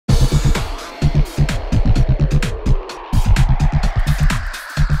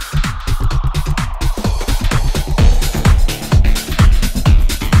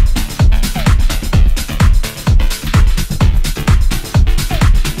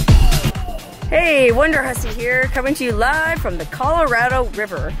Hey, Wonder Hussy here, coming to you live from the Colorado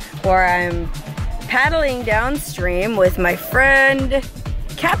River, where I'm paddling downstream with my friend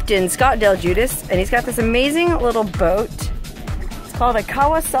Captain Scott Del Judas, and he's got this amazing little boat. It's called a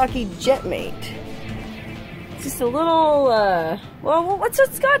Kawasaki Jet Mate. It's just a little, well, what's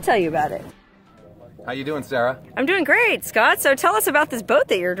Scott tell you about it? How you doing, Sarah? I'm doing great, Scott. So tell us about this boat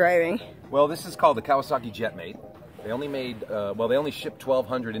that you're driving. Well, this is called the Kawasaki Jet Mate. They only made, well, they only shipped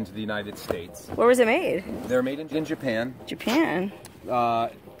 1,200 into the United States. Where was it made? They're made in Japan. Japan.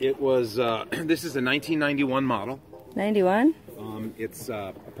 It was, this is a 1991 model. 91? It's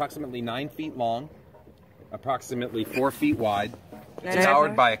approximately 9 feet long, approximately 4 feet wide. It's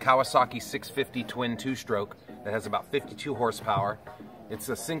powered by a Kawasaki 650 twin two-stroke that has about 52 horsepower. It's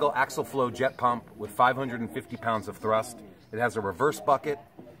a single axle flow jet pump with 550 pounds of thrust. It has a reverse bucket.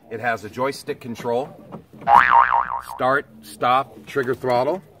 It has a joystick control. Start, stop, trigger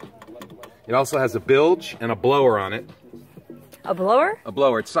throttle. It also has a bilge and a blower on it. A blower? A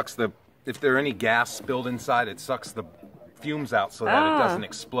blower. It sucks the, if there are any gas spilled inside, it sucks the fumes out so that it doesn't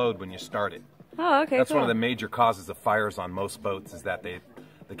explode when you start it. Oh, okay, That's cool. one of the major causes of fires on most boats, is that the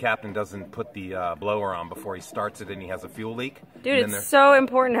captain doesn't put the blower on before he starts it and he has a fuel leak. Dude, it's so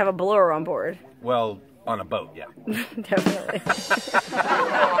important to have a blower on board. Well, on a boat, yeah. Definitely.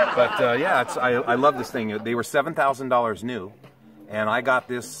 But yeah, I love this thing. They were $7,000 new, and I got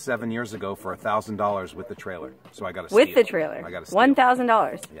this 7 years ago for $1,000 with the trailer. So I got a steal. With the trailer? I got a steal.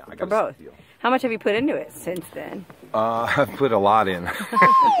 $1,000? Yeah, I got for both. Steal. How much have you put into it since then? I've put a lot in.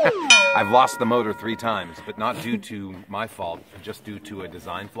 I've lost the motor 3 times, but not due to my fault, just due to a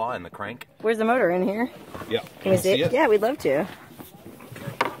design flaw in the crank. Where's the motor? In here? Yeah. Can we see it? Yeah, we'd love to.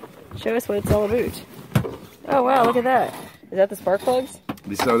 Show us what it's all about. Oh wow, look at that. Is that the spark plugs?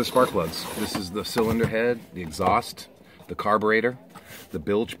 These are the spark plugs. This is the cylinder head, the exhaust, the carburetor, the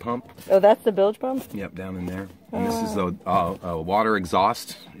bilge pump. Oh, that's the bilge pump? Yep, down in there. And this is the water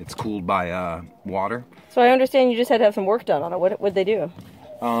exhaust. It's cooled by water. So I understand you just had to have some work done on it. What'd they do?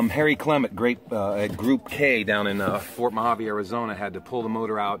 Harry Clem at Group K down in Fort Mojave, Arizona, had to pull the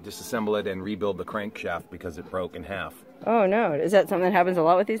motor out, disassemble it, and rebuild the crankshaft because it broke in half. Oh no, is that something that happens a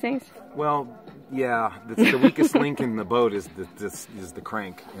lot with these things? Well, yeah, the weakest link in the boat is the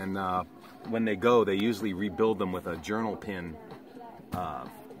crank, and when they go, they usually rebuild them with a journal pin.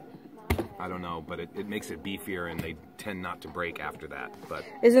 I don't know, but it makes it beefier, and they tend not to break after that. But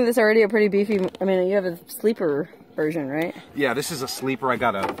isn't this already a pretty beefy? I mean, you have a sleeper version, right? Yeah, this is a sleeper. I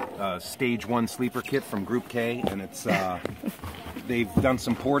got a stage 1 sleeper kit from Group K, and it's they've done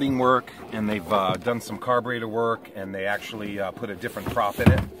some porting work, and they've done some carburetor work, and they actually put a different prop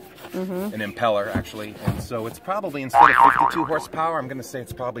in it. An impeller, actually, and so it's probably, instead of 52 horsepower, I'm going to say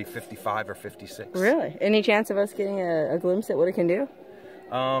it's probably 55 or 56. Really? Any chance of us getting a glimpse at what it can do?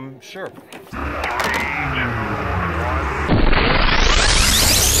 Sure.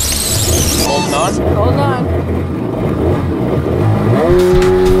 Holding on? Hold on.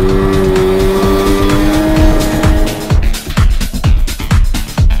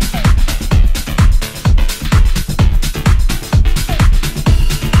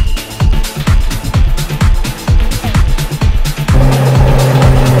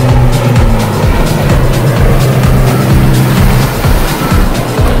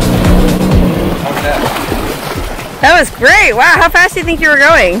 That was great. Wow, how fast do you think you were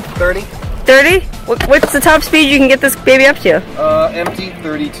going? 30. 30? What's the top speed you can get this baby up to? Empty,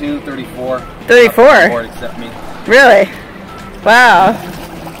 32, 34. 34? Board except me. Really? Wow.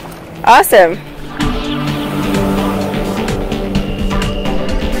 Awesome.